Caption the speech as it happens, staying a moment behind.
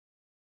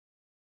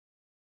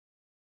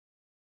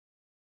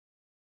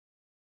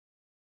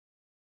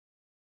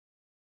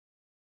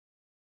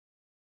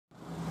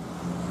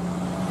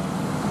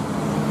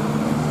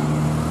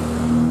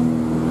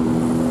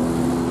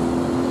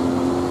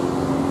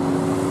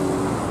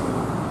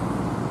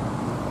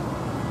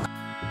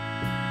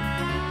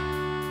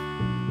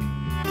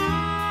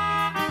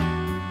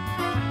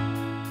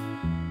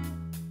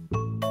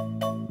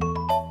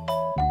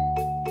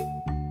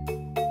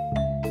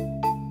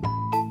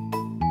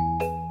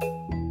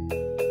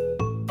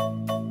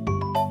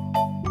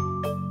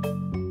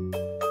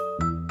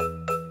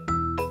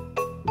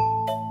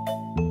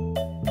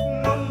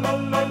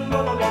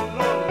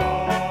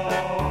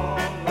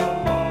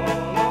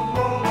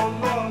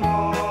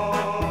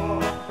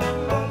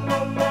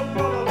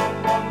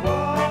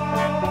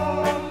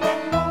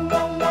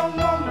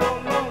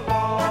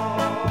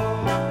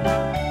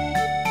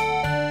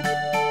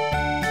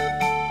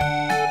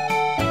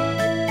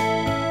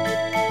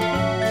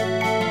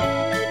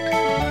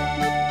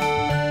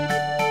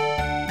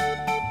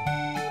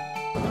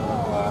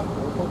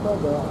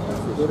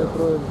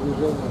Перекроем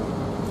движение.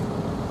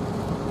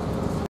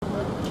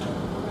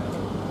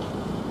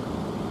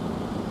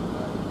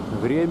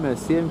 Время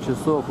 7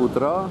 часов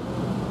утра,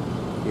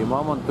 и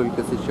Мамонт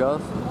только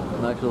сейчас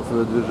начал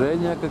свое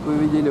движение, как вы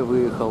видели,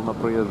 выехал на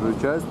проезжую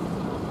часть,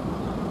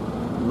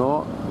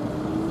 но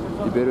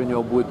теперь у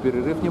него будет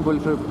перерыв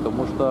небольшой,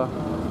 потому что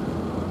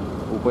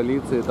у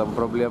полиции там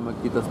проблемы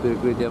какие-то с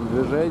перекрытием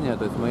движения,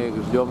 то есть мы их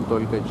ждем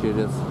только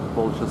через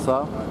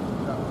полчаса.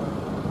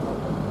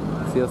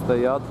 Все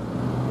стоят,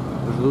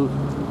 ждут.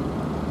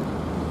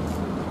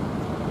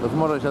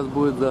 Возможно, сейчас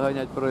будет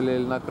загонять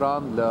параллельно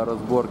кран для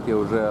разборки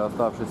уже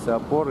оставшейся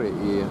опоры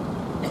и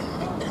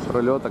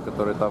пролета,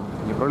 который там,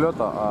 не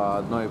пролета, а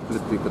одной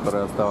плиты,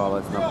 которая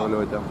оставалась на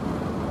пролете.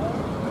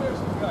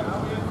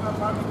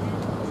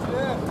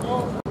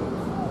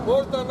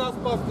 Можно нас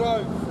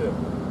поздравить всем?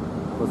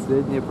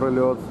 Последний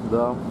пролет,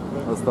 да,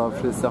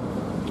 оставшийся.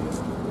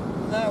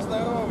 На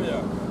здоровье!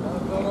 На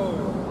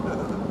здоровье!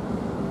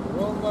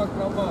 Ровно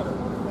комар!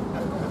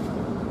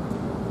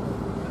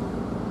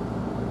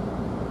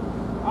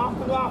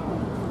 Ахту!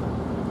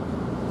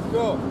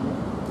 Все!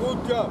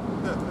 Good job!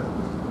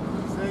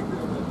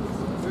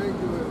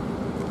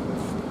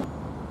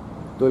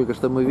 Только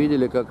что мы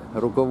видели, как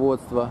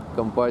руководство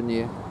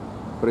компании,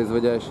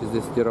 производящей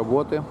здесь эти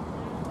работы,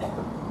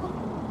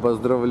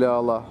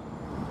 поздравляло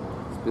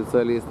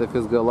специалистов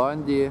из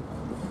Голландии.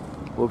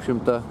 В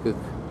общем-то, как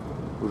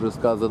уже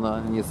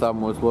сказано, не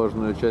самую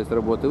сложную часть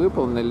работы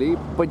выполнили и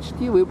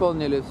почти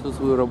выполнили всю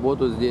свою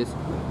работу здесь,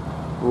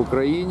 в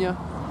Украине.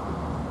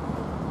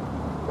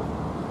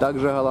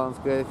 Также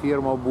голландская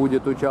фирма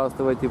будет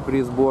участвовать и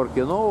при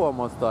сборке нового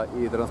моста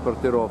и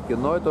транспортировке,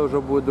 но это уже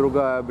будет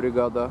другая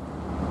бригада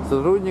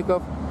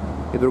сотрудников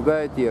и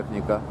другая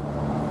техника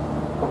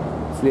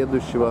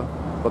следующего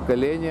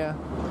поколения.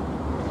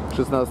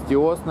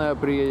 16-осная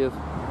приедет,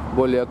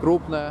 более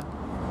крупная,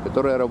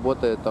 которая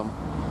работает там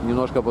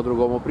немножко по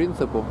другому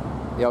принципу.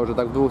 Я уже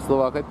так в двух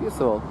словах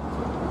описывал.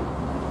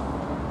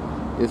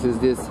 Если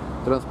здесь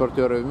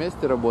транспортеры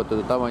вместе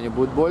работают, то там они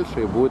будут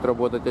больше и будут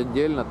работать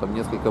отдельно. Там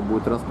несколько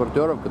будет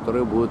транспортеров,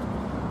 которые будут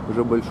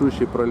уже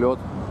большущий пролет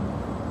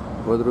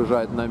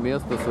выгружать на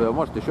место свое.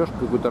 Может, еще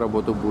какую-то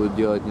работу будет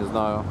делать, не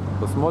знаю.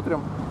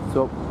 Посмотрим.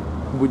 Все,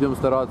 будем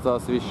стараться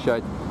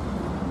освещать.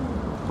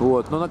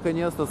 Вот, но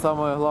наконец-то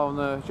самая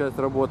главная часть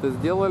работы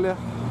сделали.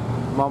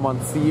 Мамонт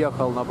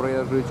съехал на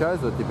проезжую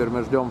часть. Вот теперь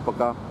мы ждем,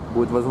 пока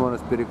будет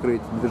возможность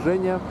перекрыть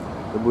движение.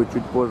 Это будет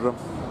чуть позже.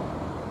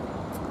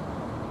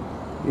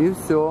 И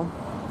все.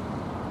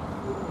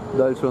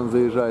 Дальше он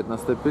заезжает на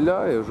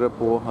стапеля и уже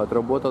по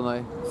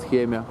отработанной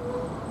схеме.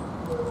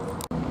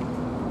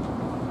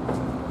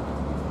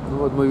 Ну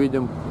вот мы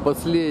видим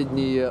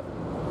последние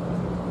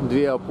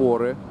две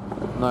опоры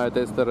на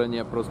этой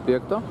стороне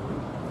проспекта.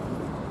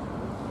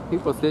 И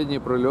последний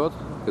пролет,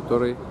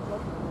 который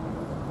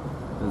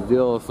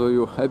сделал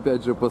свою,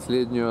 опять же,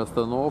 последнюю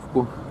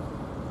остановку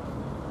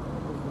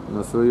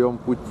на своем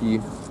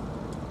пути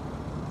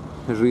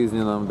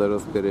жизненном, даже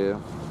скорее.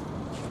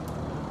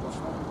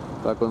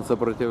 Так он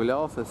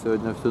сопротивлялся,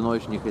 сегодня всю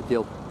ночь не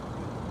хотел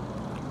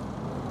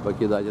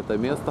покидать это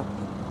место.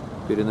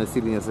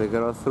 Переносили несколько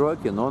раз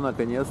сроки, но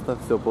наконец-то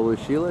все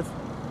получилось.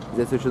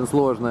 Здесь очень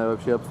сложная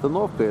вообще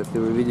обстановка, если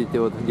вы видите,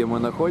 вот где мы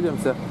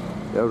находимся.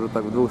 Я уже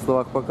так в двух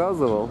словах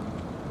показывал,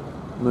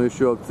 но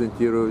еще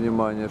акцентирую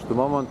внимание, что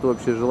Мамонту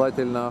вообще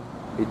желательно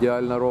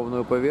идеально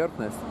ровную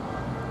поверхность.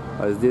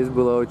 А здесь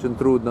было очень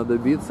трудно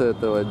добиться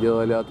этого.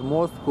 Делали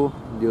отмостку,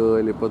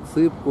 делали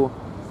подсыпку,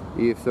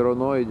 и все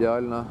равно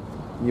идеально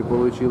не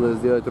получилось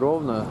сделать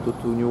ровно. Тут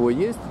у него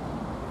есть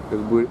как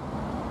бы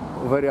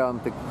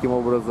варианты, каким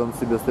образом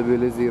себя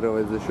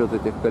стабилизировать за счет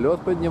этих колес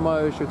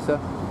поднимающихся.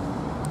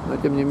 Но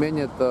тем не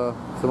менее, это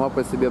сама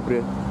по себе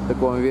при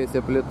таком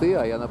весе плиты,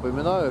 а я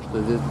напоминаю,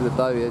 что здесь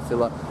плита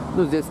весила,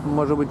 ну здесь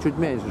может быть чуть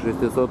меньше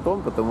 600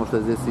 тонн, потому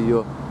что здесь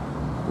ее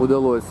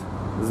удалось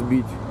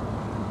сбить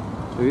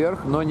вверх,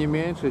 но не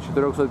меньше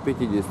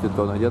 450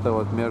 тонн, где-то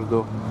вот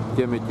между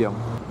тем и тем.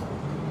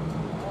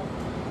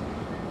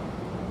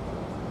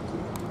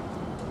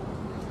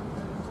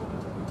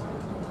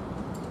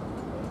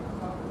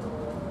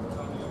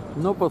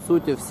 Но по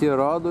сути все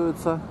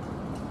радуются,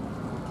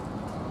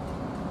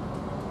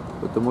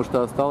 потому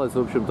что осталась, в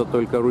общем-то,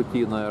 только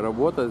рутинная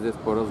работа здесь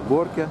по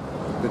разборке.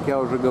 Как я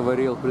уже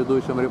говорил в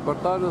предыдущем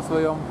репортаже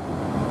своем,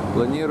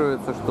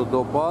 планируется, что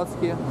до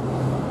Пасхи,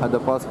 а до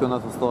Пасхи у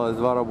нас осталось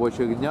 2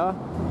 рабочих дня,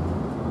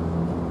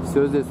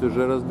 все здесь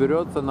уже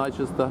разберется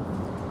начисто,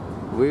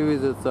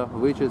 вывезется,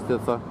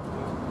 вычистится,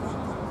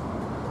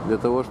 для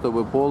того,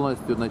 чтобы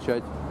полностью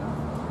начать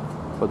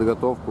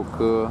подготовку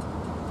к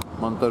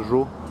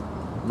монтажу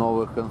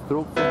новых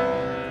конструкций.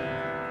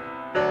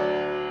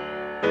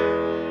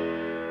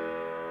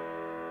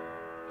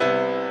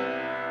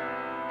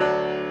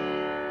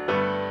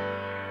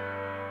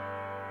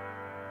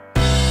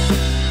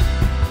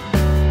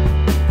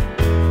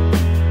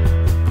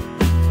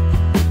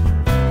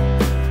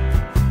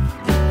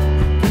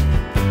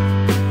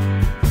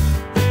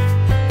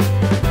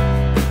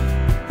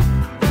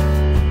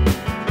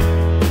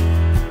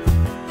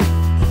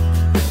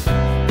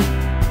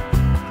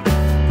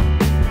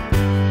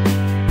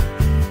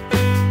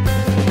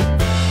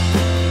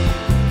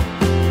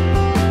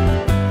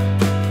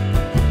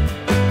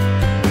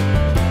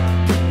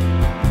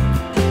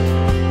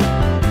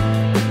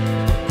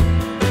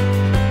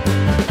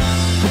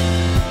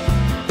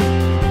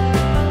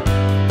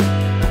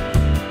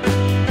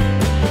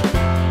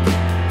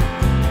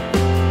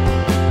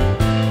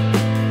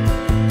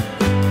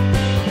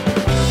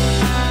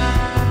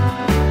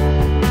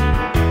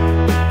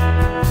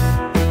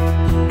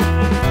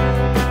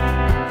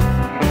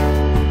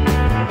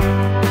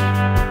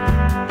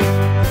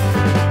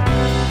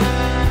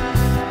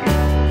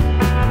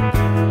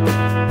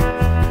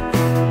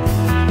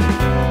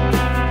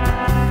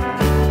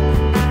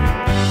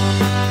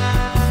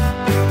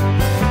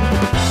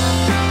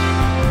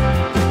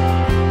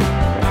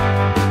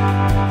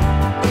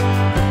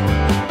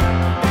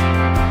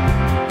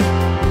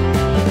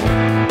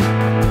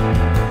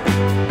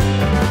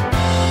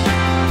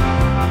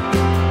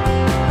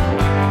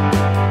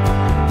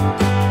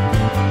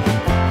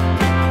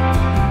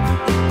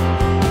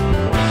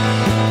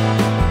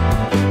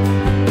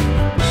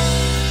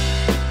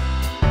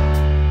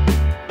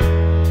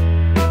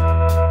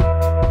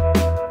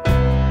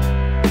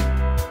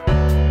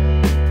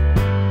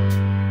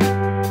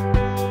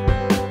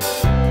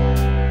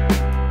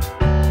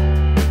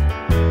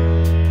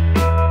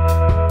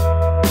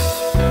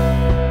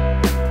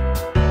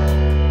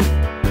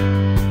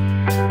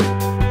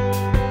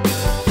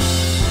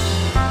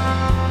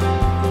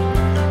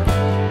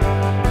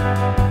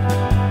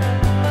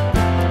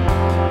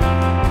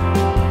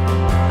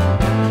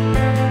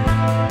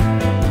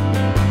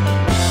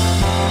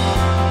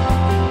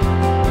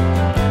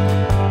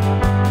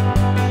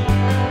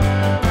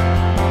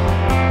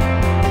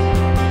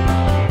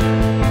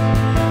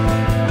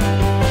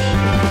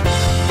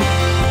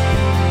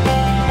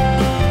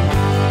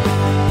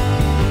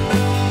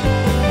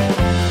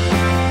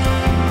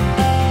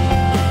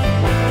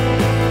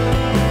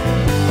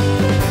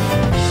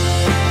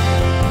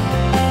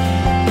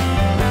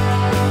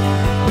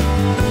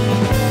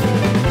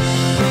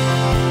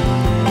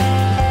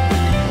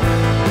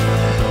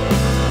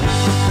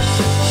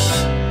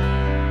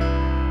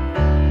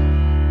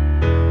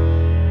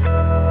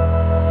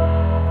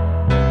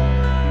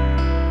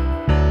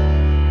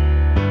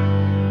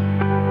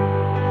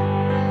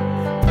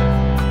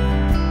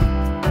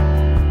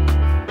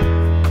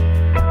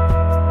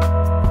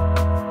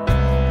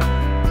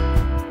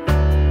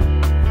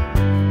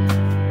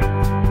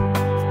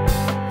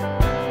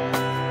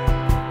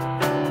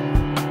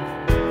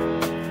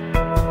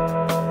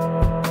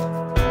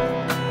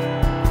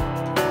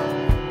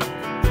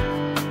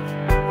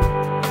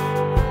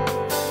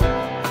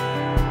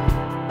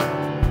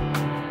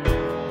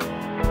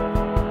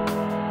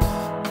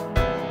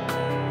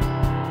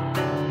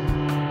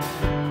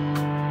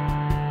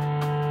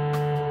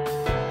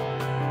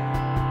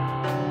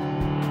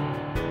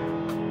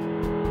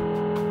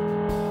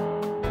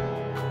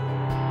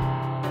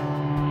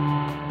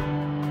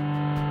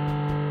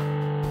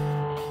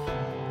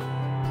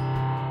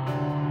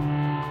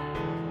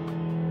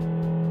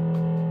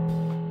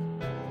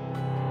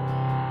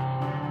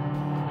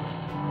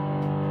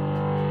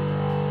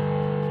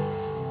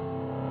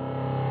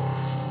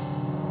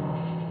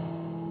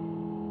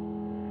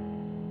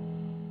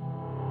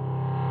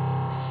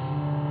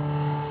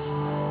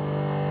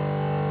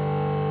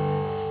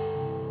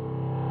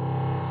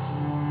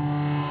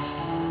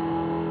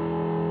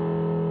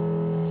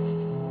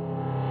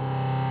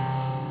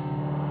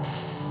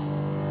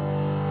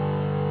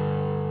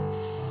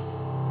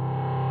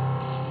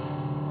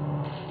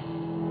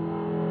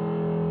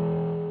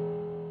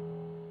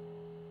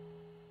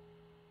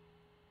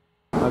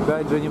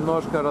 Опять же,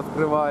 немножко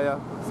раскрывая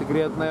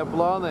секретные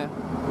планы,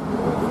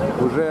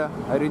 уже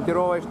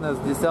ориентировочно с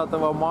 10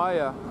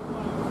 мая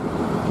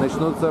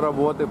начнутся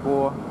работы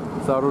по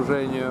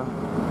сооружению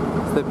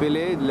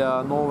стапелей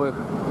для новых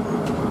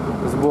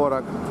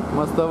сборок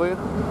мостовых.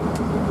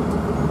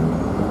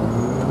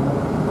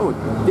 Ну,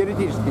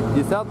 теоретически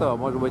 10-го,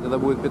 может быть это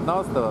будет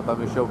 15-го,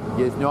 там еще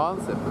есть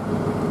нюансы.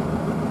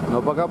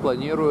 Но пока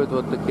планируют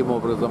вот таким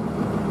образом.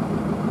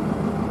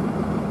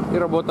 И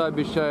работа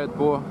обещает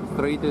по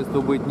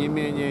строительству быть не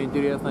менее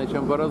интересной,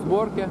 чем по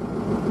разборке.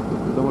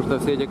 Потому что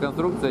все эти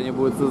конструкции, они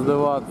будут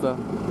создаваться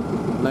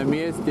на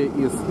месте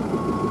из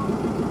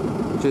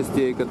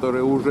частей,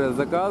 которые уже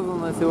заказаны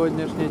на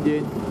сегодняшний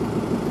день.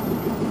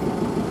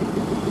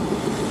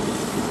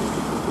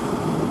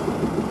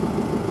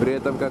 При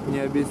этом, как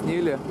мне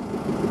объяснили,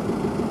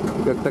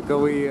 как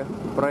таковые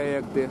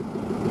проекты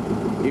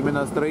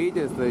именно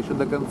строительства еще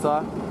до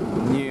конца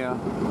не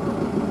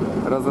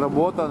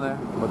разработаны,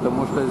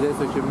 потому что здесь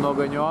очень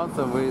много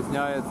нюансов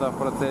выясняется в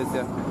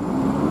процессе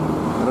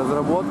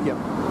разработки.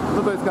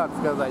 Ну, то есть, как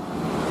сказать,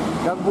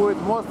 как будет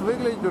мост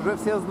выглядеть, уже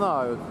все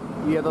знают.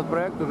 И этот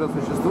проект уже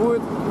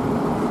существует.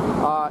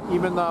 А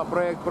именно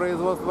проект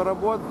производства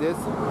работ здесь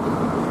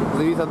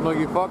зависит от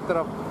многих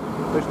факторов.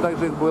 Точно так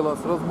же их было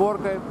с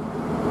разборкой.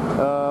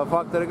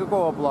 Факторы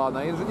какого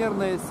плана?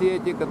 Инженерные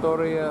сети,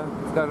 которые,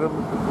 скажем,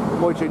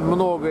 очень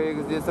много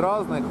их здесь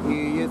разных. И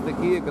есть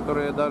такие,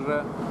 которые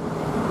даже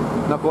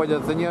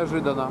находятся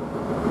неожиданно.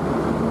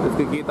 То есть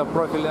какие-то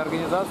профильные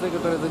организации,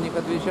 которые за них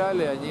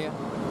отвечали, они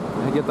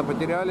где-то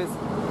потерялись.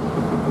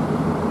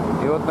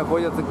 И вот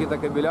находятся какие-то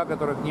кабеля,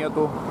 которых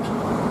нету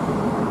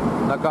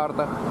на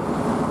картах.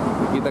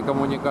 Какие-то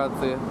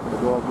коммуникации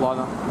такого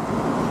плана.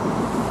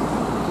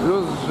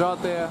 Плюс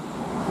сжатые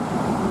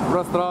в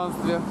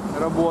пространстве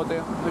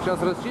работы. Ну, сейчас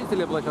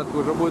расчистили площадку,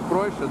 уже будет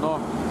проще, но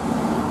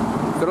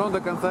все равно до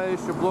конца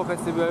еще плохо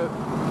себе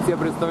все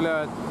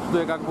представляют,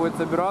 что и как будет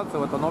собираться.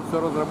 Вот оно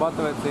все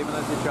разрабатывается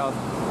именно сейчас.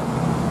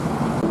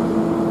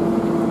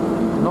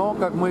 Но,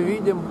 как мы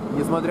видим,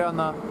 несмотря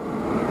на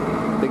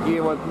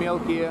такие вот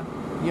мелкие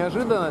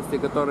неожиданности,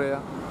 которые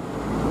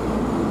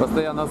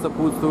постоянно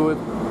сопутствуют,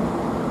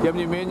 тем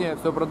не менее,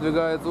 все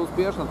продвигается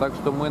успешно, так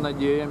что мы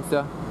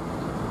надеемся,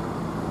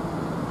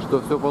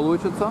 что все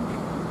получится.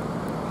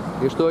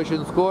 И что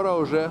очень скоро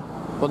уже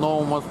по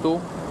новому мосту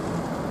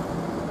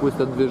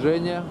пустят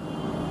движение.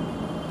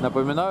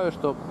 Напоминаю,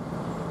 что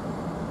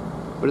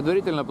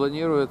предварительно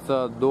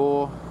планируется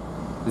до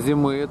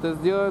зимы это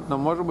сделать, но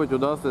может быть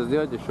удастся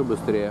сделать еще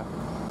быстрее.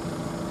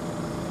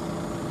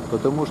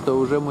 Потому что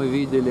уже мы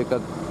видели,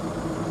 как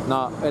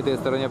на этой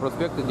стороне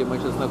проспекта, где мы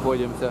сейчас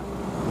находимся,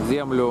 в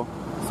землю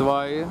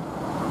сваи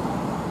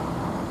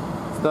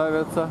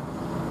ставятся.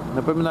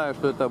 Напоминаю,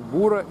 что это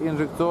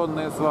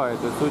буро-инжекционные сваи.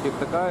 То есть суть их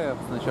такая: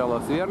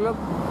 сначала сверлят.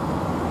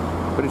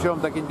 Причем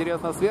так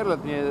интересно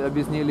сверлят, мне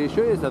объяснили,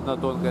 еще есть одна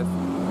тонкость.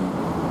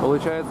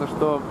 Получается,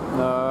 что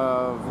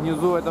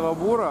внизу этого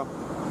бура,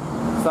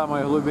 в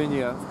самой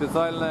глубине,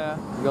 специальная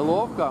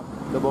головка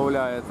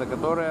добавляется,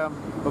 которая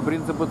по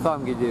принципу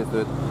цанги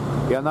действует.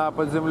 И она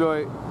под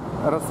землей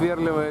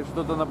рассверливает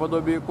что-то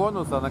наподобие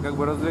конуса, она как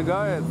бы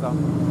раздвигается.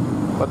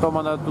 Потом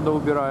она оттуда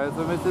убирается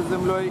вместе с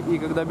землей, и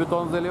когда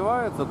бетон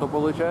заливается, то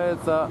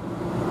получается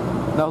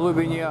на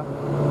глубине,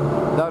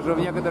 даже в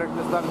некоторых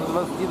местах на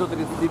 20 до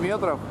 30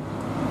 метров,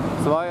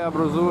 свая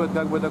образует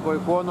как бы такой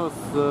конус,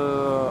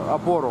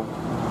 опору.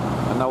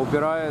 Она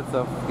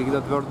упирается в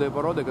какие-то твердые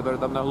породы, которые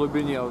там на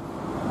глубине.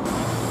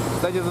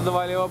 Кстати,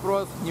 задавали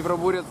вопрос, не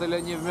пробурятся ли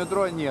они в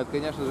метро. Нет,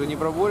 конечно же не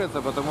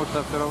пробурятся, потому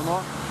что все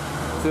равно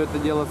все это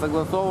дело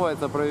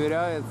согласовывается,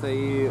 проверяется,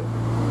 и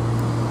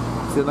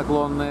все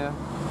наклонные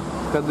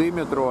ходы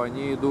метро,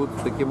 они идут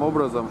таким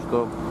образом,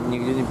 что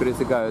нигде не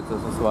пересекаются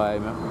со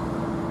сваями.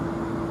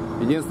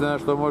 Единственное,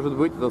 что может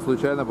быть, это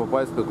случайно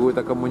попасть в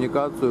какую-то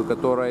коммуникацию,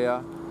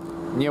 которая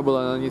не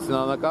была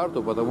нанесена на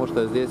карту, потому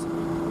что здесь,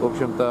 в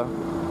общем-то,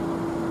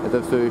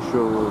 это все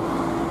еще,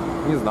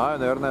 не знаю,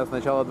 наверное, с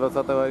начала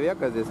 20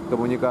 века здесь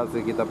коммуникации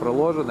какие-то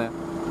проложены.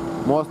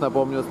 Мост,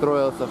 напомню,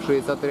 строился в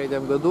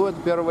 63-м году, это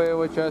первая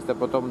его часть, а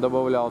потом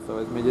добавлялся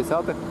в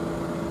 80-х.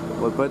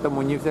 Вот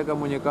поэтому не все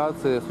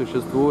коммуникации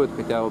существуют,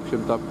 хотя, в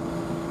общем-то,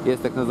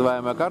 есть так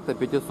называемая карта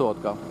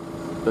 500-ка,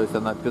 то есть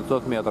она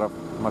 500 метров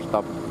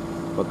масштаб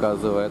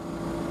показывает.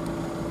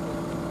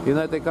 И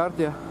на этой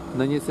карте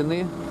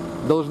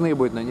должны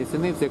быть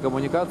нанесены все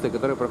коммуникации,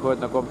 которые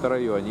проходят на каком-то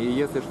районе. И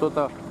если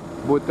что-то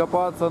будет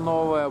копаться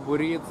новое,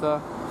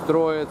 буриться,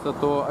 строиться,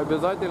 то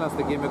обязательно с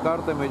такими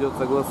картами идет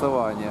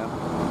согласование.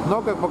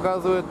 Но, как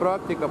показывает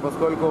практика,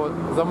 поскольку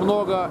за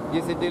много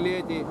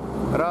десятилетий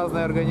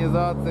разные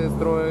организации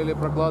строили,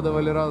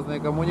 прокладывали разные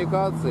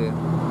коммуникации,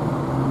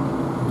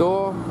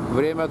 то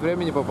время от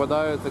времени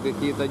попадаются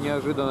какие-то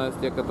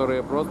неожиданности,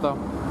 которые просто,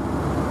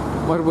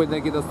 может быть, на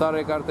какие-то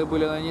старые карты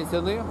были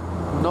нанесены,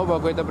 но по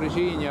какой-то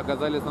причине не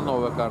оказались на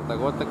новых картах.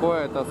 Вот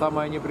такое это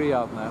самое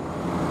неприятное.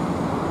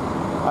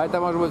 А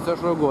это может быть все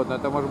что угодно.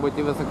 Это может быть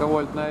и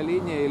высоковольтная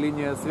линия, и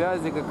линия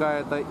связи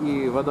какая-то,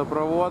 и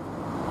водопровод.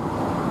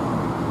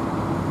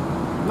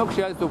 Но, к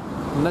счастью,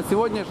 на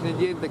сегодняшний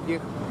день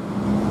таких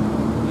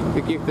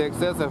каких-то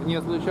эксцессов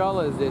не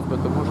случалось здесь,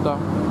 потому что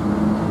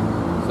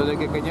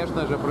все-таки,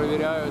 конечно же,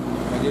 проверяют,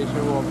 где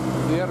чего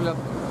сверлят.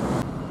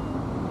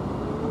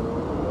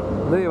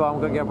 Да и вам,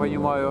 как я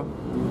понимаю,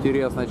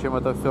 интересно, чем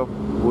это все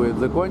будет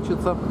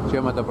закончиться,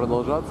 чем это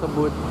продолжаться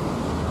будет.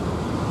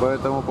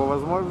 Поэтому по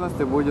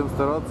возможности будем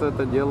стараться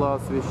это дело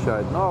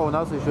освещать. Ну а у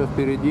нас еще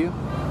впереди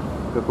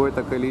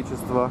какое-то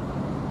количество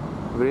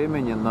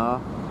времени на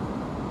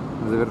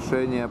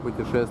завершение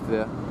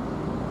путешествия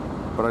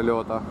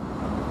пролета.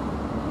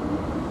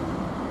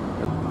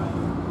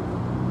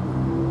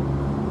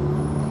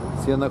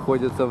 Все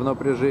находятся в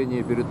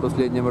напряжении перед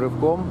последним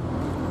рывком,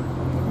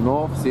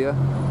 но все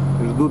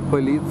ждут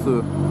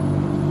полицию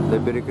для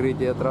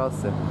перекрытия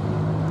трассы.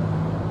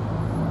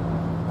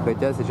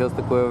 Хотя сейчас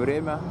такое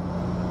время,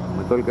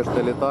 мы только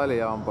что летали,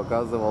 я вам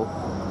показывал,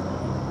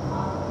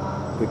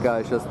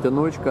 какая сейчас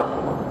тянучка,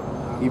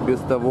 и без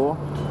того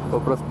по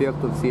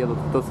проспекту все едут,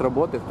 кто с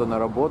работы, кто на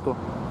работу,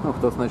 ну,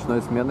 кто с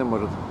ночной смены,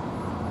 может,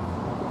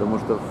 потому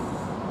что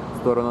в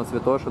сторону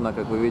Святошина,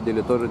 как вы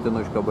видели, тоже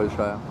тянучка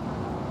большая.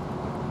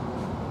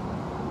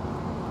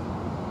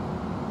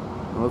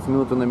 Вот с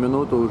минуты на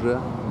минуту уже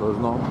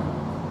должно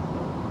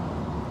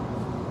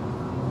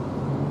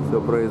все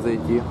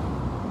произойти.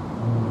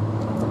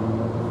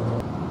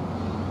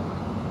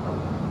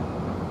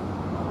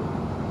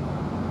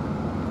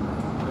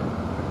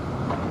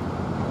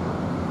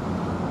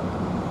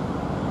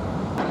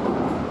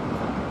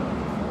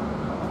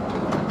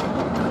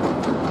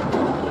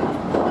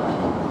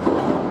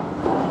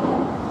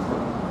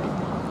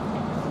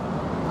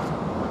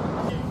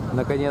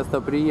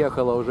 Наконец-то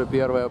приехала уже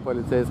первая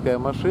полицейская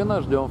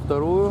машина, ждем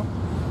вторую,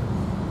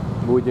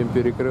 будем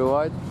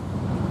перекрывать.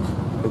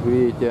 Как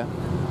видите,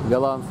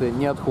 голландцы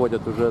не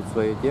отходят уже от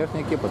своей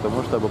техники,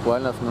 потому что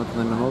буквально с минуты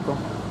на минуту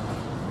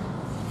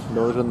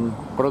должен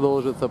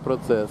продолжиться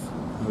процесс.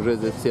 Уже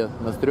здесь все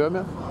на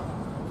стреме,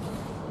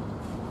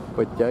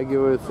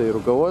 подтягиваются, и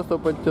руководство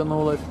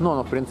подтянулось.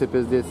 Но в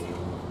принципе здесь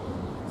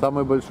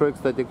самый большой,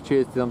 кстати, к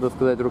чести, надо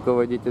сказать,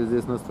 руководитель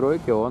здесь на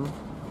стройке, он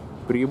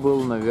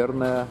прибыл,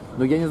 наверное,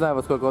 ну я не знаю,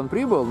 во сколько он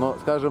прибыл, но,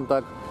 скажем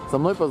так, со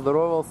мной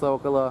поздоровался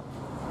около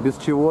без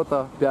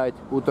чего-то 5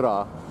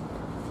 утра.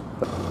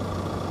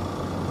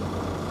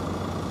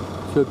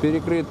 Все,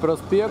 перекрыт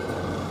проспект,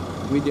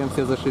 видим,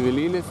 все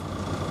зашевелились.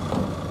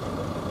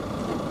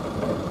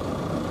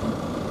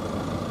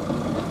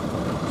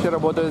 Вообще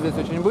работаю здесь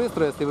очень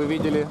быстро, если вы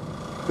видели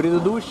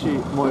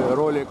предыдущий мой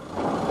ролик,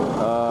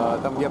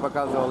 там где я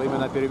показывал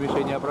именно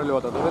перемещение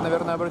пролета, то вы,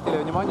 наверное, обратили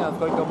внимание,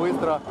 насколько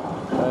быстро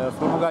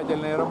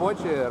вспомогательные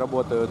рабочие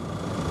работают,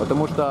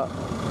 потому что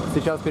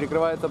сейчас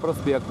перекрывается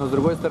проспект, но с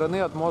другой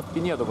стороны отмостки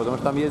нету, потому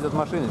что там ездят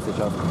машины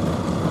сейчас.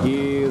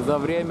 И за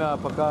время,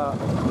 пока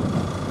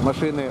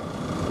машины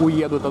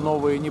уедут, а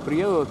новые не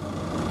приедут,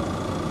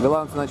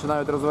 голландцы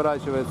начинают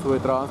разворачивать свой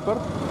транспорт,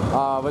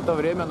 а в это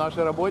время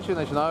наши рабочие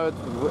начинают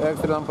в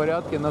экстренном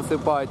порядке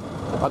насыпать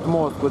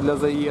отмостку для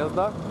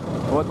заезда.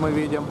 Вот мы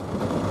видим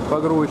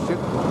погрузчик,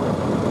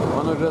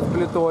 он уже с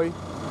плитой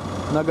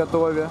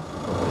наготове.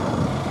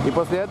 И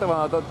после этого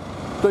надо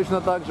точно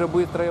так же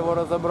быстро его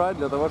разобрать,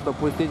 для того, чтобы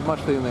пустить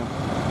машины.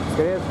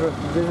 Скорее всего,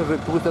 здесь уже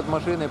пустят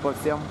машины по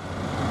всем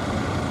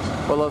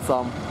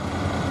полосам.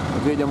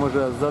 Вот видим,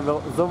 уже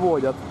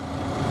заводят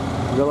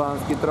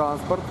голландский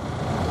транспорт.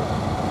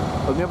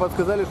 Вот мне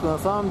подсказали, что на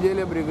самом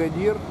деле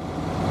бригадир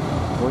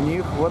у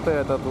них вот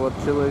этот вот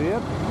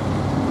человек,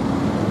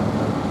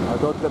 а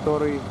тот,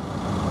 который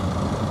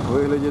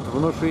выглядит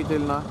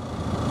внушительно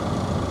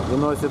и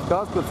носит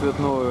каску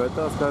цветную,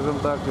 это, скажем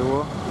так,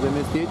 его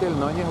заместитель,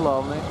 но не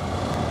главный.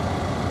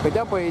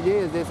 Хотя, по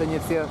идее, здесь они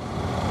все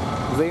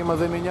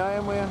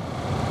взаимозаменяемые.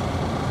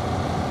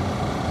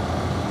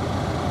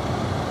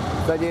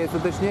 Кстати, есть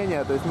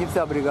уточнение, то есть не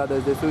вся бригада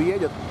здесь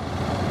уедет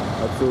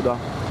отсюда,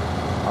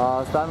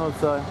 а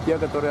останутся те,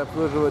 которые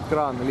обслуживают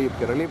кран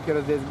лифтера.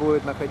 Лифтер здесь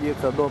будет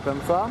находиться до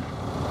конца.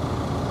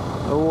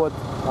 Вот.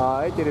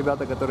 А эти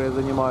ребята, которые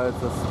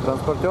занимаются с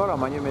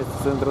транспортером, они вместе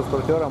с своим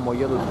транспортером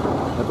уедут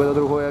на какой-то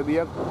другой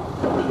объект,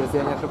 если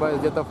я не ошибаюсь,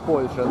 где-то в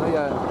Польше. Но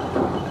я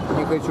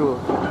не хочу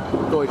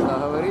точно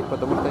говорить,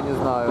 потому что не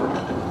знаю.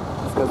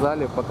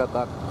 Сказали пока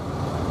так.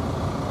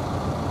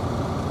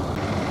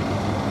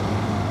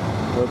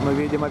 Вот мы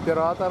видим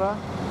оператора,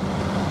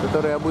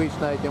 который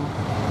обычно этим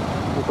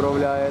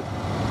управляет.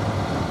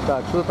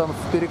 Так, что там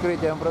с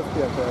перекрытием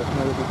проспекта? Я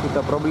смотрю,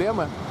 какие-то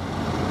проблемы.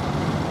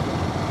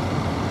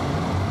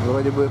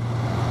 Вроде бы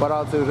по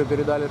рации уже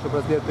передали, что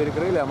проспект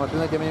перекрыли, а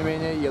машины, тем не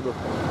менее, едут.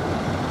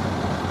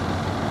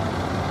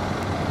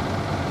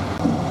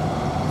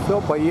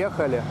 Все,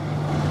 поехали.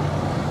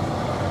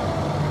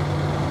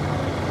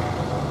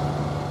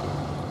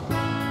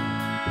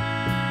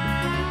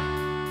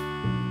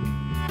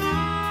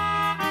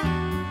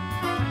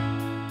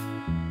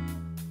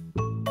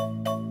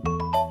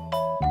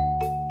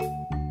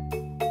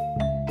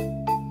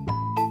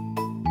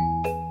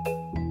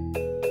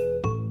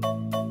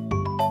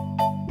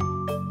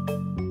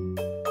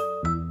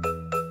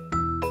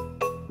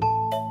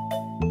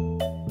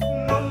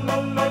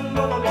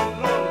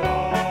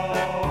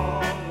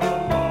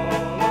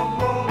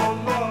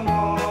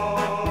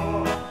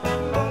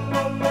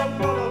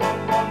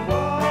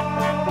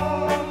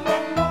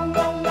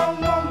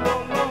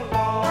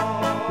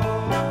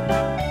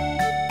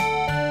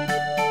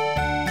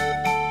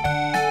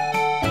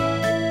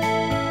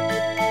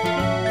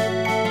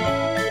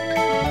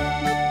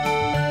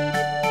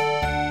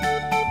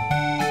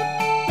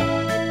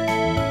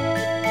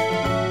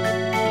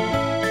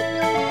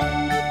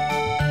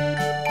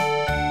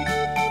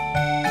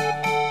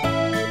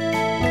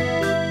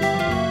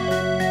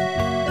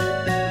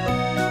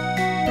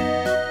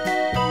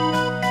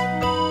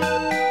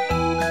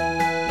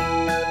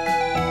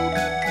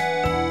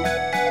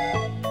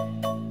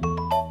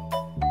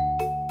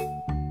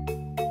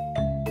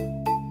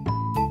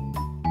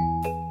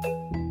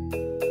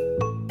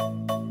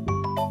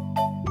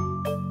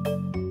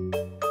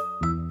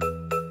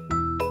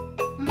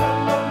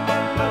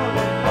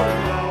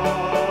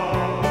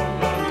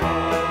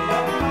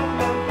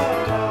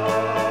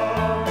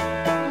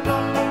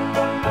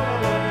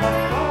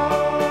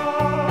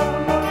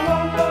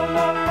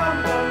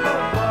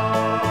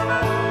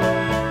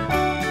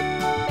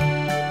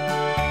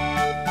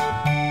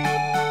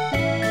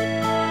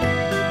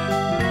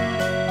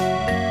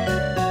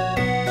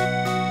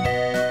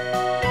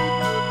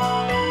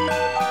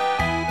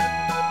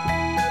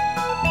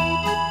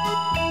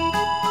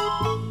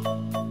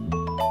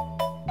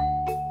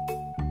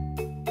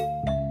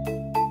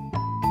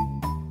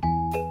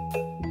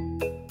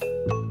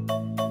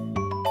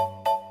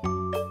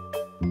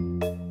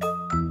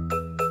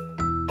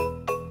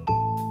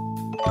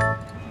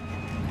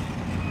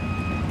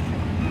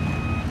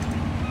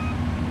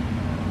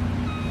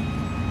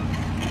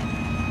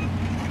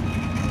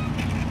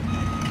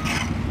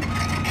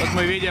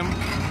 мы видим,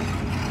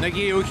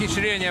 какие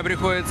ухищрения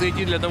приходится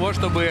идти для того,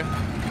 чтобы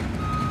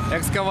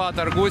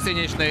экскаватор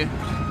гусеничный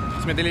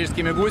с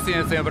металлическими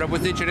гусеницами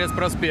пропустить через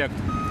проспект.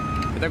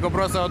 Это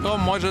вопрос о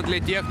том, может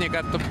ли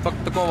техника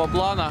такого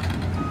плана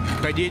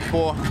ходить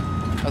по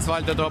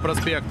асфальту этого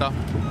проспекта.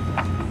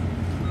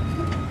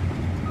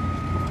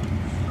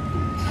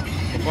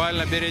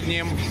 Буквально перед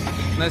ним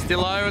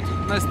настилают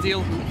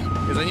настил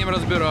и за ним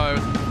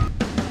разбирают.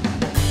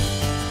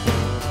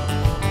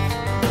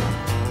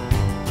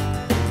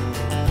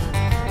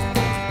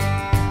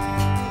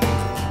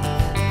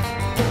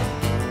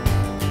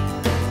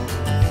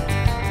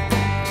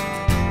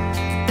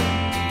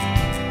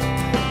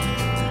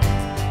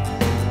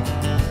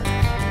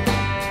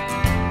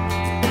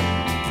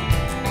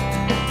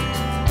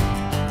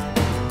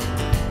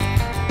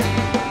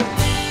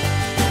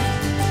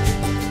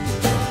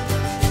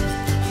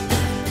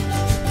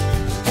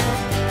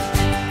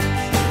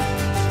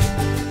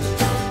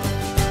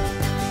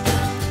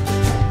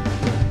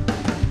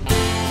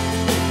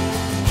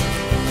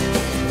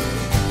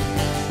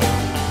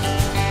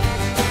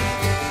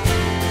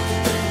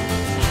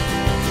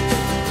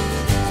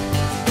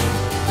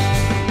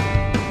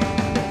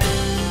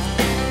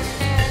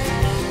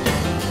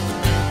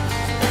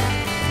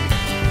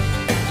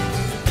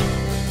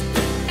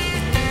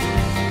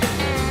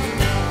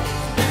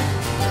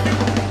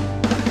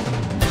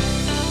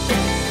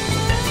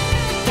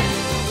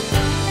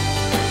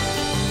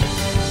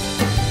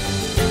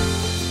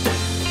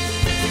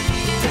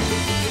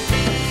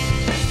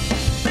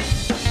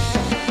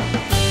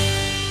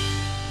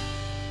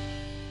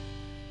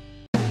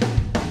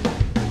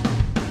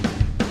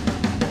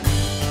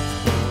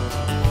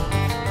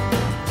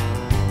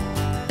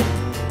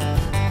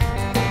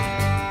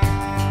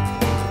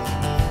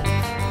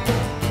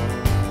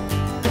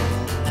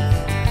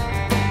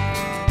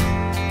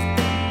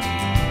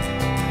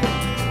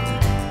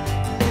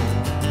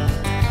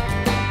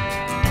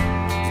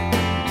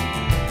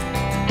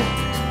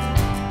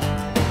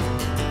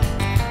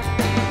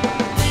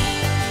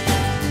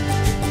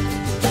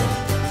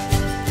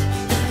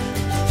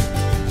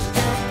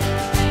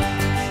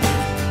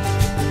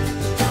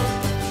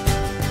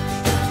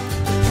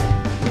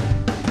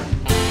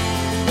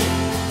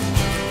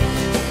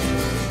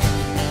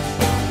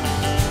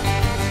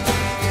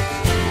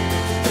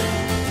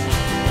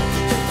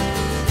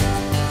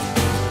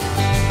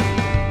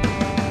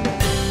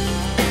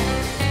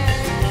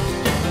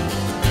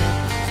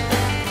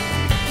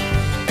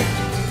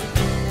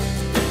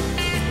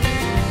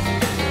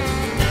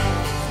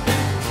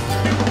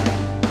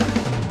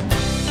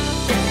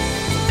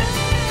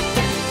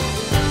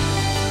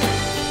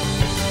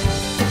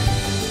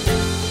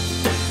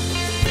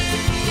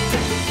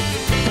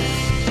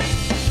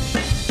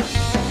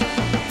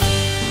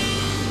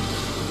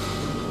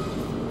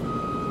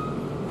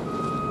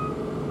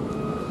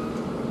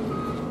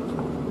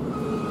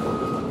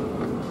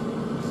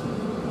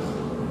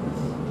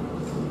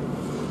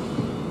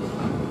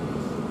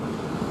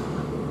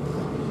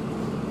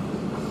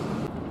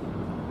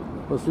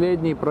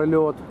 Последний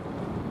пролет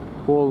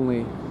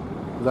полный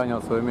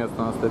занял свое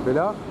место на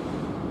стапелях.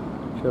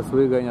 Сейчас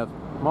выгонят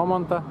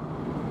Мамонта,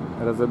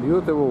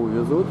 разобьют его,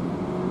 увезут.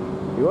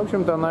 И, в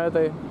общем-то, на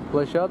этой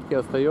площадке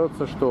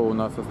остается что у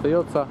нас?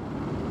 Остается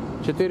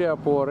 4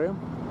 опоры,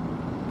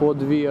 по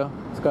 2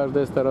 с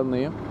каждой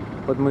стороны.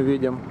 Вот мы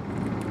видим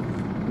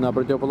на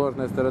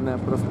противоположной стороне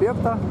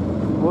проспекта,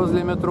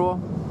 возле метро,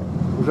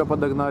 уже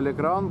подогнали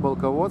кран,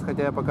 балковоз,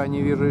 хотя я пока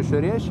не вижу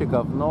еще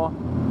резчиков, но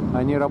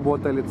они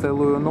работали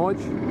целую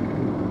ночь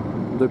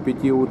до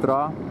 5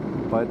 утра,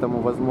 поэтому,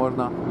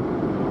 возможно,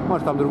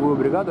 может, там другую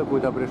бригаду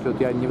какую-то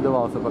пришлют, я не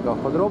вдавался пока в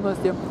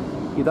подробности.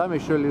 И там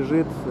еще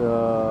лежит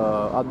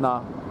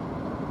одна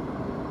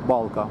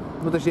балка,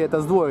 ну, точнее,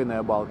 это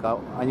сдвоенная балка,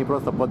 они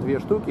просто по 2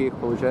 штуки, их,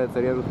 получается,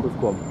 режут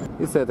куском.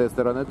 И с этой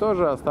стороны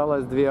тоже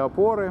осталось 2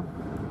 опоры,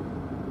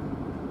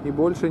 и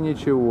больше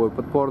ничего,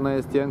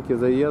 подпорные стенки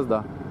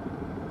заезда,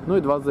 ну и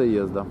 2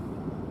 заезда.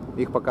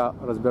 Их пока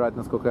разбирать,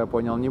 насколько я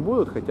понял, не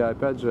будут, хотя,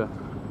 опять же,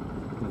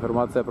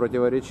 информация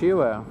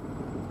противоречивая.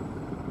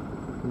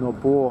 Но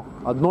по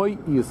одной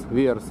из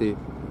версий,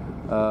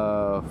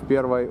 в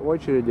первой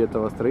очереди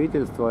этого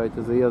строительства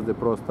эти заезды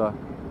просто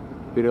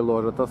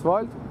переложат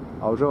асфальт,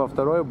 а уже во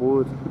второй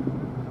будут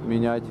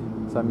менять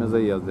сами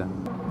заезды.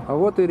 А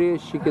вот и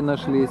резчики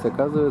нашлись,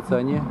 оказывается,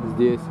 они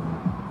здесь.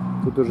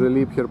 Тут уже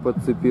липхер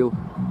подцепил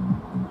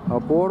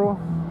опору,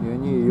 и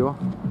они ее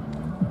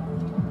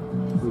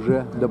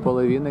уже до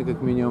половины,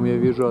 как минимум, я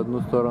вижу,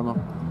 одну сторону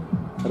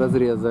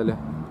разрезали.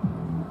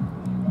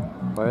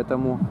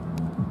 Поэтому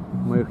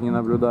мы их не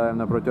наблюдаем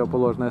на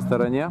противоположной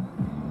стороне.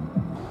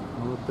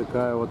 Вот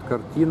такая вот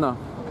картина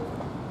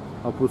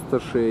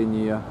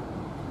опустошения.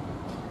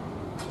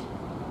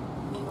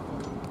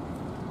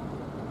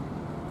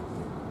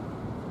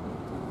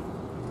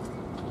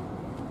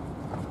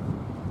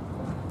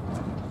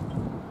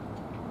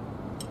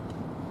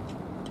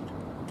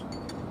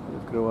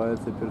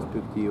 Открывается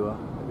перспектива.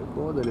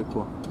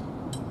 Далеко.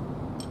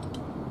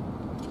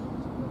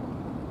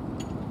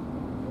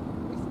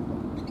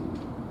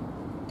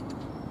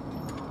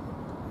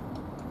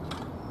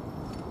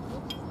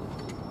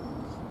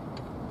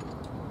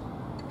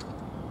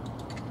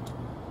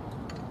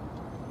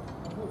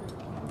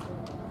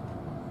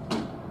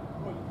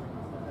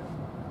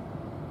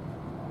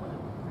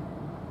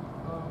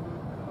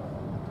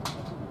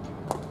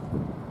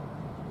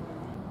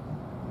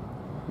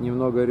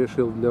 Немного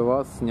решил для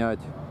вас снять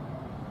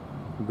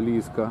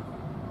близко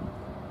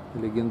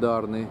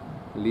легендарный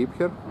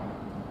Липхер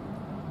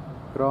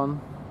кран.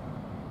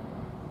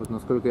 Вот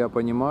насколько я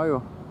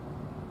понимаю,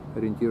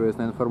 ориентируясь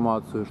на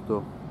информацию,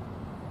 что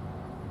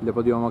для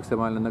подъема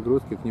максимальной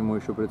нагрузки к нему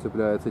еще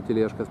прицепляется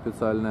тележка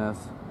специальная с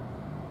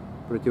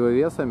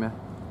противовесами.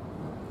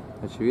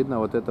 Очевидно,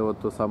 вот это вот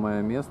то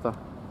самое место,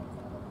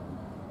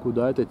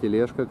 куда эта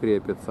тележка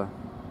крепится.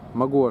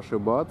 Могу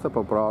ошибаться,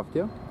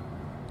 поправьте.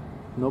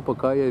 Но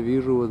пока я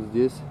вижу вот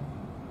здесь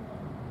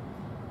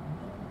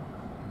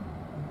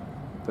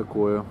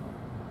такое.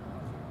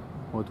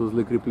 Вот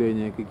узлы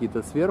крепления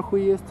какие-то сверху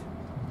есть.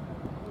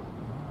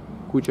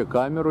 Куча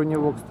камер у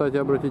него, кстати,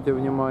 обратите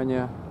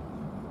внимание.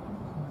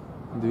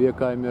 2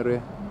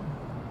 камеры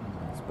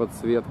с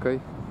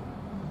подсветкой.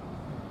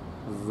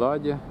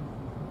 Сзади.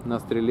 На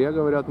стреле,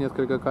 говорят,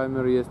 несколько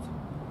камер есть.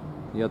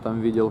 Я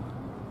там видел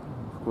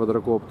в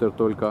квадрокоптер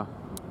только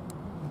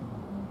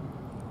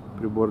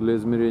прибор для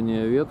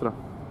измерения ветра.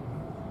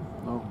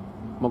 Но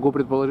могу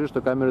предположить,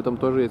 что камеры там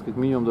тоже есть. Как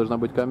минимум должна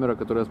быть камера,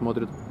 которая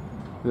смотрит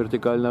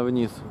вертикально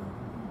вниз.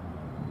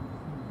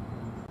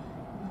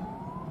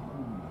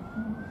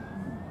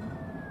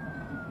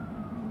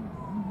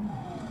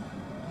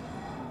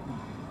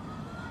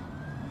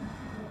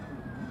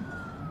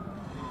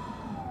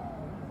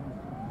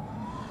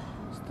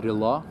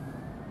 Стрела,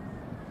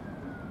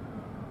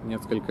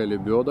 несколько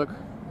лебедок,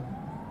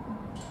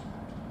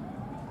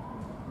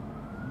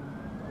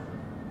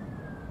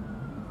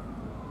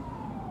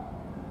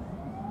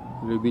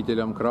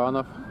 любителям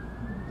кранов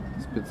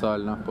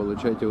специально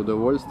получайте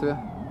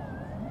удовольствие.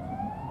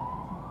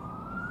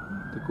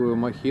 Такую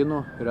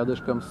махину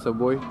рядышком с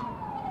собой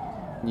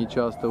не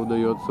часто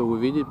удается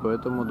увидеть,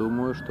 поэтому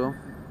думаю, что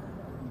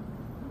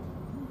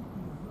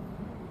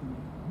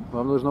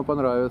вам должно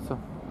понравиться.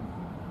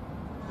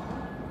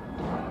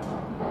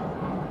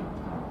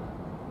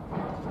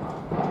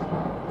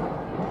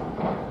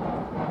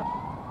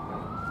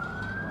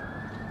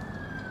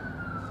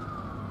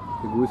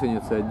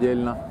 Гусеницы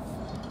отдельно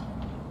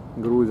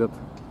грузят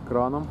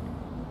краном,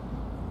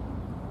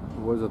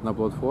 возят на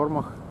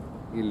платформах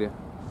или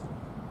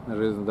на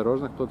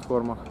железнодорожных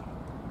платформах.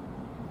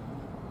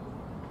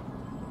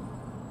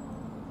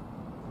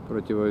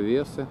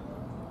 Противовесы.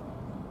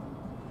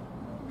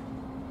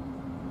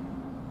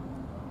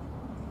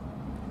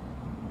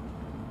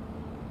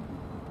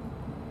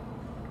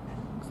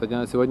 Кстати,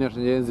 на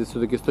сегодняшний день здесь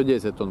все-таки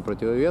 110 тонн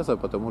противовеса,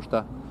 потому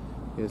что,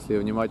 если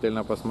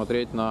внимательно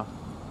посмотреть на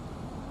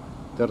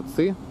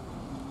торцы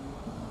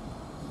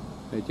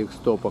этих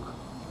стопок,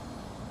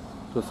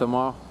 то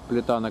сама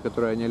плита, на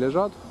которой они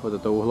лежат, вот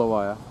эта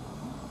угловая,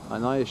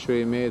 она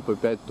еще имеет по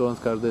 5 тонн с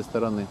каждой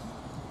стороны.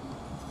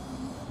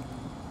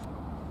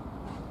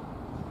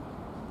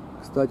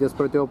 Кстати, с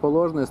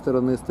противоположной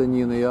стороны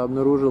станины я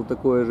обнаружил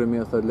такое же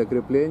место для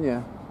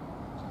крепления,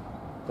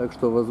 так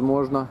что,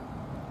 возможно,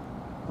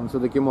 он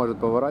все-таки может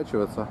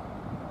поворачиваться.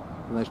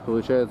 Значит,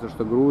 получается,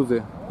 что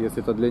грузы,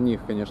 если это для них,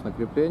 конечно,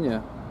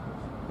 крепление,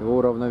 его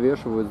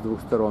уравновешивают с 2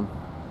 сторон.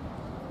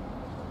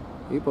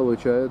 И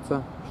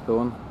получается, что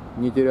он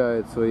не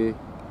теряет своей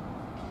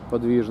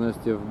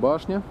подвижности в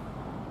башне,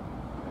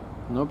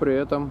 но при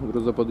этом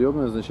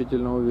грузоподъемность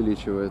значительно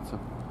увеличивается.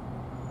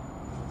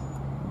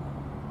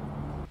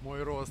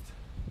 Мой рост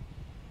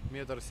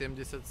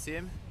 1,77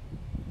 м.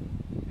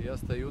 Я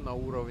стою на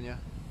уровне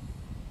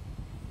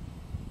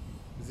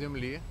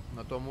земли,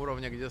 на том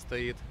уровне, где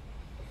стоит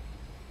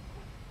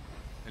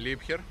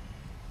Липхер.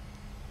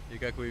 И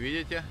как вы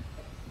видите,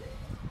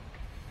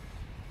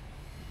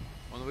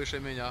 он выше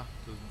меня.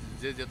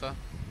 Здесь где-то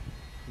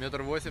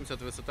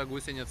 1,80 м высота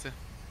гусеницы.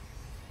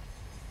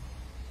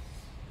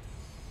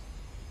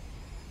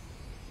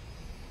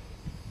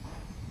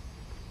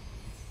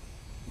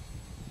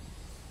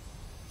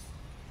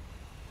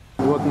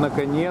 Вот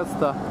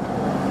наконец-то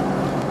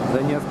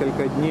за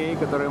несколько дней,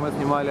 которые мы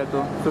снимали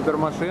эту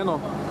супермашину,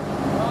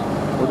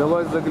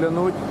 удалось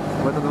заглянуть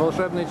в этот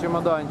волшебный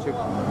чемоданчик,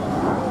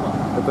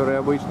 который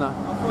обычно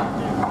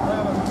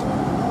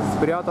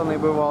спрятанный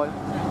бывал.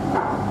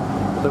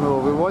 Потом его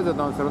вывозят,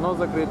 но он все равно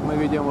закрыт. Мы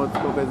видим вот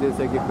сколько здесь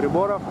всяких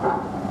приборов.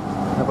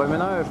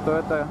 Напоминаю, что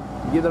это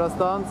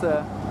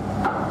гидростанция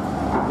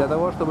для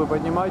того, чтобы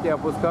поднимать и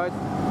опускать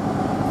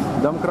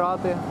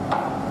домкраты.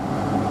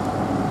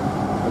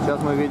 Вот сейчас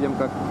мы видим,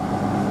 как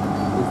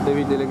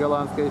представители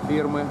голландской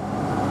фирмы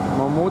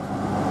Мамонта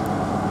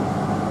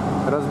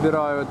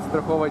разбирают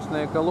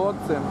страховочные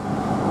колодцы.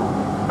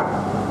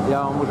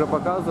 Я вам уже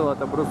показывал,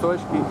 это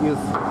брусочки из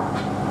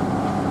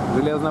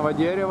железного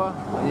дерева.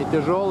 Они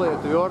тяжелые,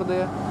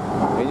 твердые,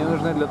 и они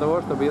нужны для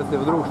того, чтобы, если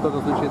вдруг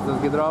что-то случится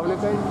с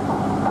гидравликой,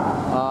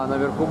 а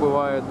наверху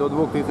бывает до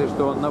 2000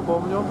 тонн,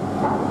 напомню,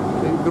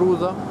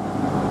 груза,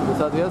 то,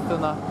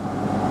 соответственно,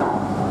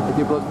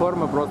 эти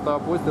платформы просто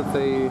опустятся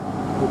и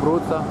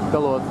упрутся в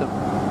колодцы.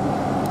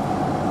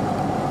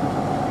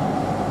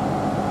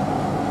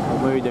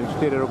 Вот мы видим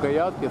 4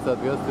 рукоятки,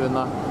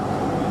 соответственно,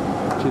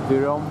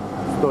 4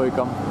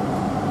 стойкам.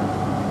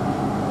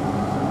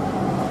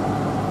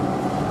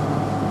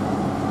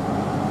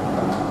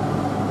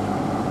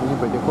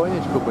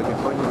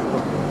 потихонечку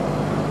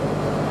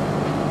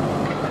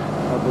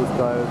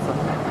опускаются.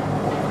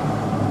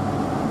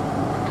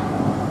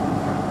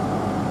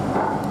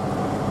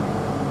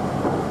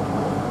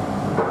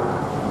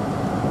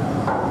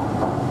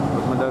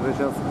 Вот мы даже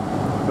сейчас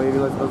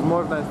появилась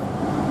возможность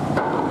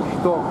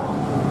шток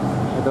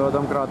этого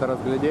домкрата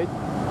разглядеть.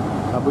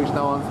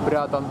 Обычно он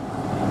спрятан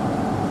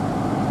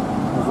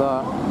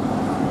за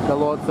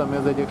колодцем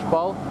из этих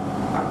шпал.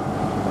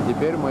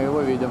 Теперь мы его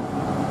видим.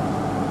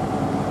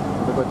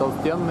 Такой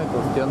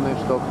толстенный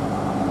шток.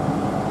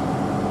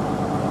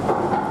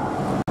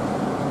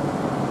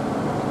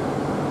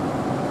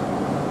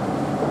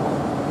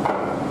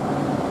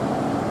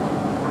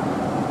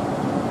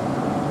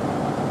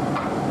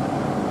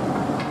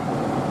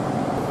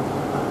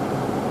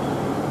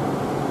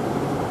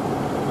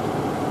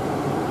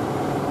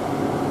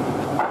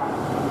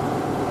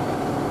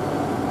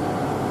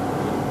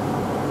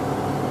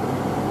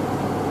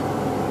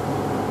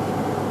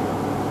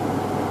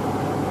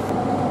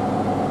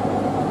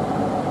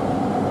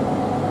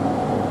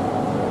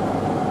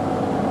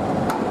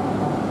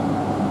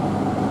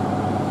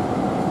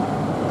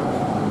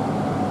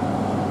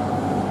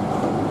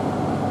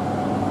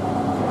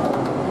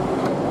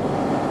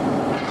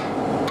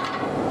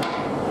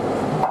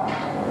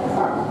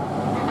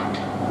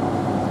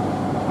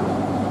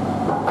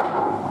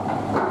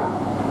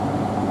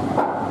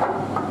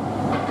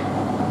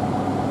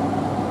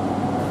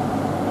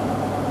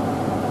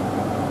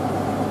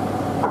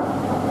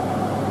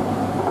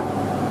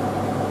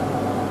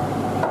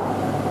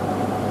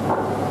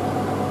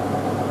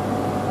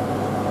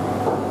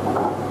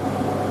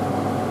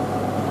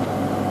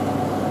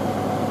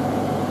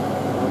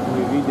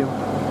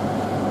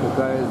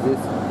 Какая здесь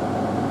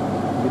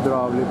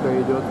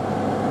гидравлика идет.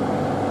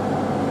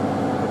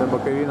 Эта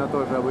боковина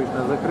тоже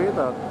обычно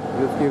закрыта от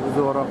людских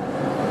взоров.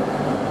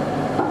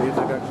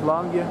 Видно, как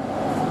шланги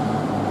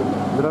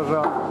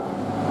дрожат.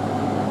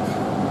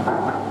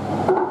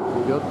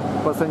 Идет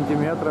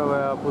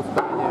посантиметровое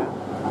опускание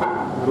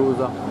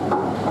груза.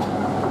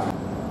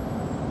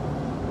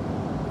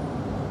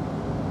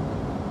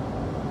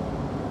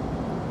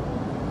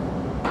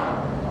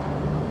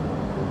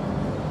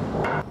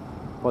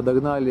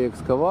 Подогнали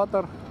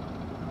экскаватор,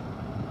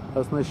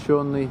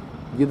 оснащенный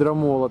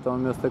гидромолотом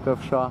вместо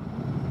ковша.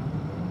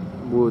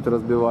 Будут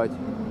разбивать.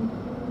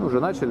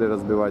 Уже начали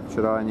разбивать.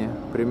 Вчера они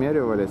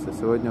примеривались, а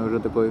сегодня уже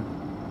такой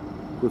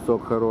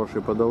кусок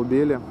хороший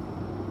подолбили.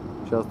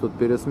 Сейчас тут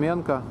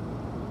пересменка.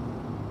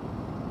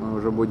 Мы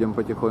уже будем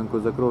потихоньку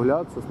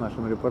закругляться с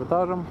нашим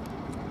репортажем.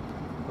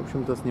 В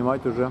общем-то,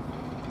 снимать уже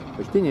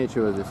почти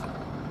нечего здесь.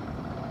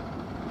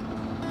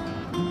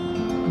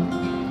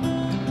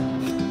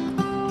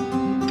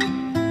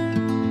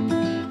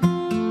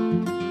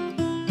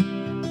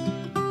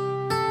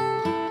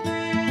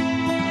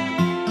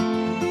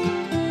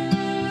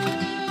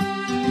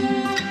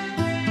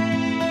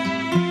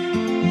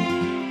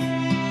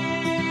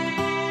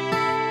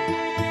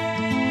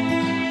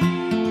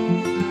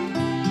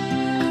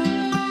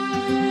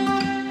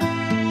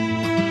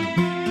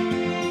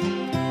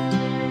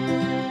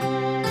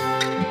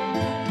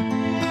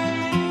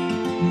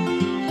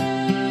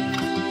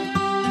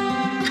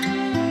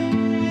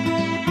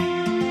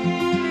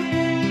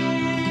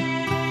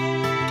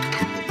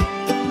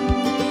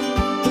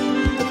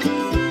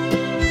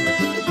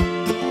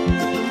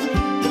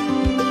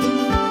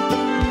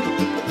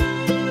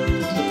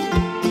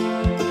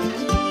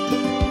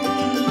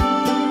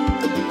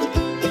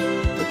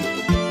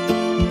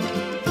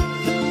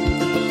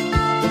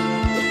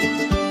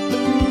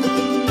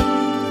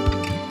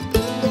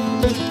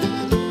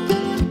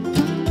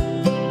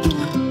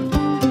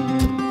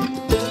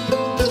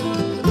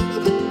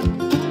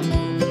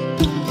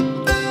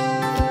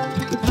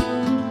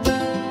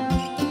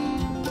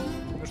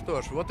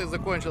 Вот и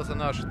закончился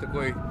наш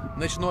такой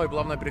ночной,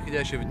 плавно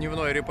переходящий в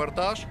дневной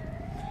репортаж.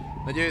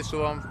 Надеюсь, что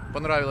вам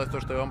понравилось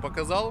то, что я вам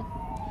показал.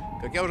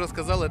 Как я уже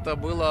сказал, это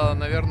было,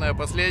 наверное,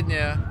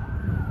 последнее,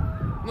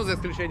 ну, за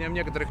исключением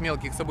некоторых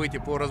мелких событий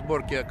по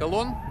разборке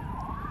колонн.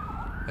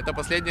 Это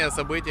последнее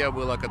событие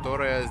было,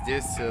 которое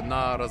здесь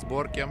на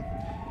разборке.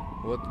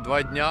 Вот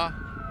 2 дня,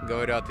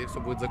 говорят, и все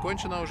будет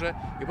закончено уже.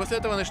 И после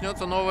этого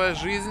начнется новая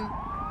жизнь.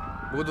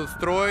 Будут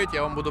строить,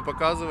 я вам буду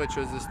показывать,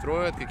 что здесь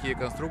строят, какие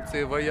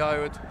конструкции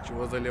ваяют,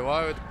 чего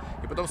заливают.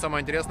 И потом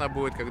самое интересное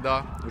будет,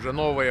 когда уже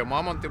новые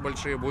мамонты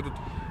большие будут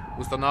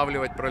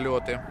устанавливать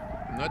пролеты.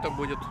 Но это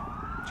будет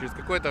через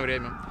какое-то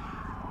время.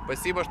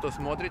 Спасибо, что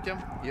смотрите.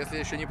 Если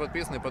еще не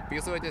подписаны,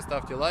 подписывайтесь,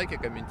 ставьте лайки,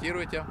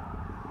 комментируйте.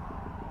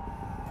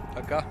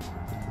 Пока.